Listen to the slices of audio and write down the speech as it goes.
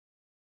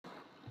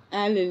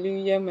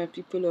Hallelujah, my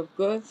people of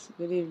God.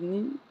 Good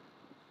evening,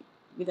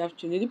 good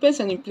afternoon. Depends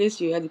on the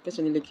place you are, depends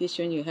on the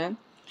location you have.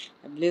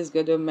 I bless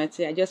God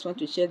Almighty. I just want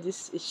to share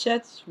a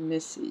short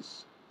message,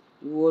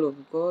 the word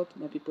of God,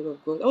 my people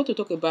of God. I want to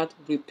talk about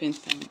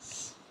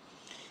repentance.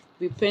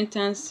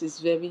 Repentance is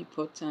very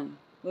important.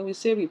 When we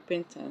say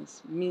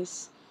repentance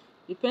means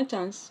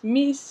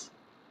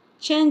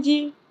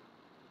changing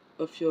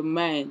of your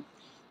mind.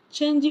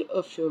 Changing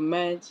of your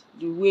mind,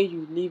 the way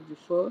you live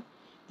before,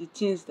 the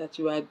things that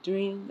you are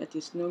doing that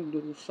is not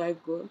glorify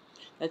God,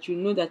 that you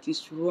know that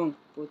is wrong,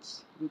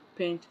 but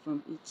repent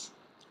from it.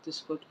 It is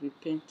called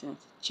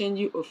repentance.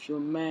 Changing of your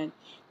mind,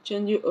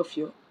 changing of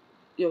your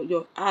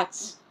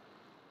heart,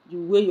 the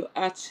way your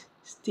heart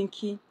is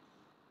thinking,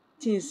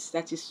 things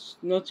that is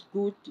not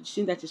good, the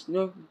thing that is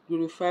not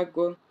glorify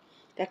God,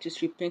 that is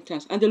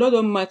repentance. And the Lord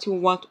Almighty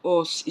wants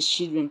us, His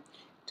children,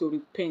 to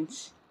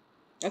repent.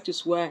 That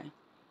is why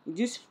in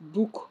this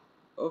book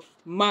of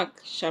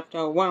Mark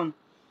chapter 1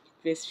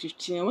 verse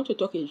 15, I want to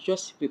talk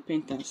just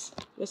repentance,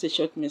 just a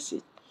short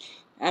message.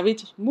 I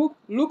read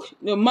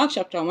Mark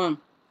chapter 1,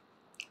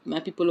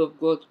 my people of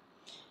God,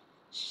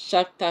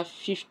 chapter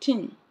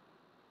 15.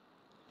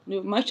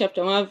 Mark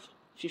chapter 1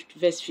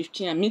 verse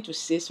 15, I mean to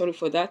say, sorry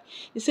for that.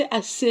 He said,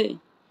 I say,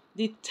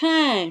 the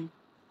time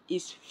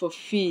is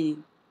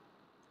fulfilled.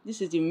 This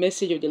is the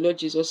message of the Lord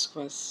Jesus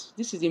Christ.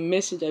 This is the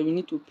message that we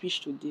need to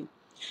preach today.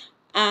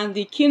 And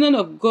the kingdom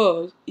of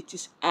God, it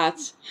is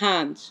at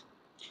hand.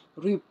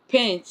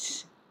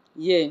 Repent,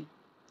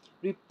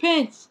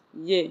 repent,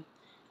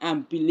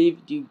 and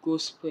believe the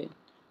gospel.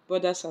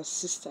 Brothers and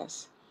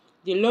sisters,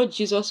 the Lord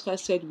Jesus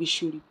Christ said we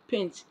should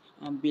repent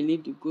and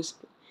believe the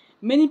gospel.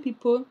 Many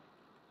people,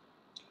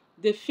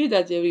 they feel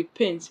that they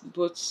repent,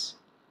 but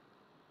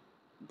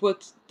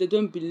they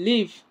don't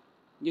believe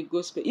the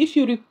gospel. If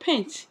you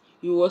repent,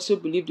 you also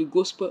believe the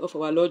gospel of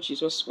our Lord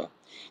Jesus Christ.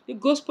 The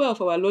gospel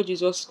of our Lord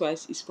Jesus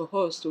Christ is for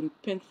us to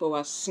repent for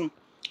our sin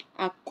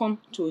and come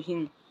to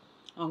Him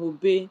and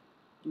obey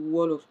the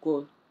word of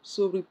God.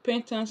 So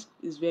repentance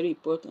is very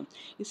important.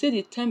 He said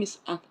the time is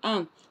at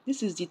hand.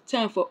 This is the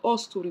time for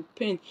us to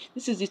repent.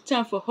 This is the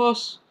time for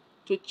us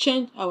to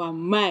change our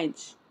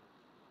minds.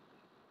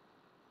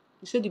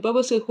 He said, the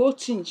Bible says, whole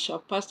things shall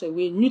pass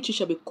away, new things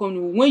shall become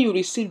new. When you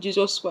receive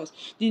Jesus Christ,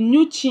 the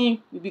new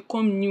thing will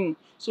become new.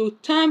 So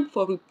time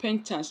for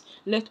repentance.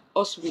 Let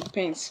us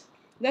repent.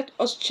 Let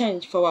us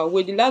change for our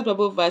way. The last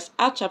Bible verse,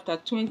 Acts chapter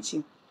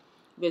 20,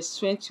 verse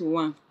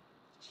 21.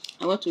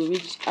 I want to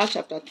read Acts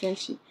chapter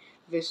 20,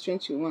 verse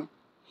 21.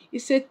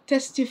 It said,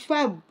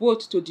 testify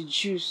both to the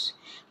Jews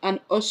and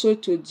also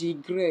to the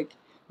Greek.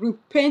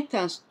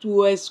 Repentance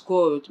towards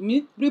God.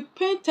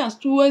 Repentance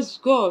towards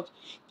God.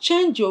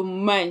 Change your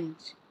mind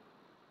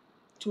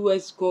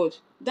towards God.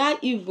 That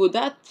evil,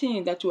 that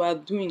thing that you are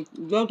doing,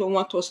 God don't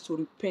want us to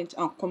repent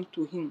and come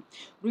to Him.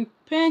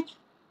 Repent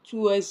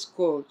towards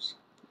God.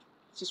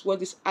 This is what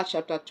this Acts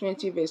chapter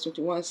 20, verse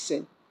 21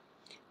 said.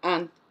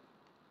 And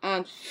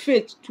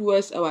faith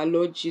towards our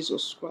Lord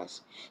Jesus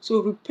Christ.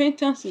 So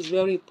repentance is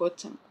very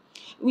important.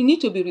 We need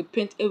to be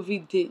repent every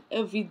day.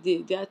 Every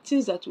day. There are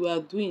things that we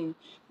are doing.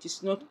 It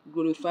is not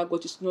glorified,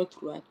 but it's not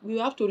right. We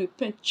have to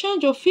repent.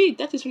 Change of it.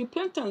 That is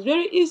repentance.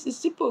 Very easy,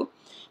 simple.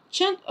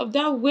 Change of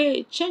that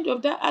way. Change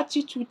of that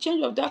attitude.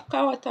 Change of that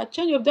character.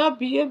 Change of that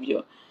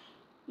behavior.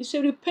 It's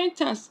a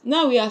repentance.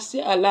 Now we are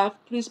still alive.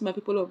 Please, my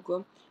people of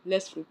God,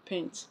 let's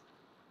repent.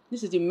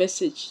 This is the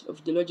message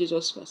of the Lord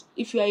Jesus Christ.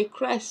 If you are a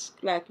Christ,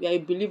 like you are a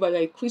believer, you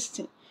are a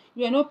Christian,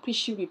 you are not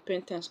preaching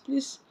repentance,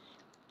 please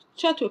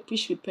try to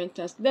preach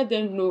repentance. Let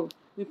them know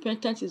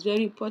repentance is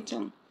very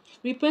important.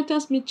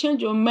 Repentance means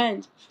change your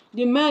mind.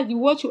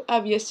 What you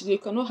have yesterday, you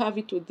cannot have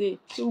it today.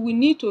 So we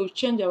need to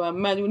change our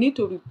mind. We need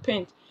to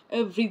repent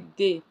every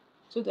day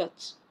so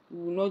that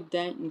we will not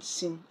die in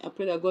sin. I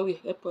pray that God will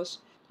help us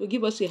to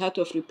give us a heart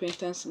of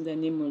repentance in the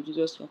name of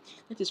Jesus Christ.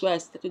 That is why I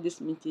started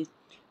this meeting.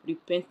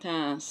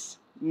 Repentance.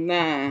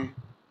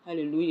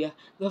 Hallelujah.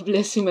 God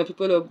bless you, my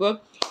people of God.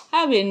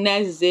 Have a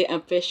nice day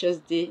and precious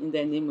day in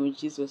the name of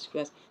Jesus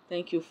Christ.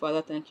 Thank you,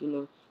 Father. Thank you,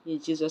 Lord.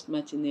 In Jesus'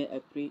 mighty name I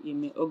pray.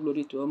 Amen. All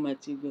glory to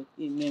Almighty God.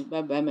 Amen.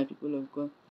 Bye-bye, my people of God.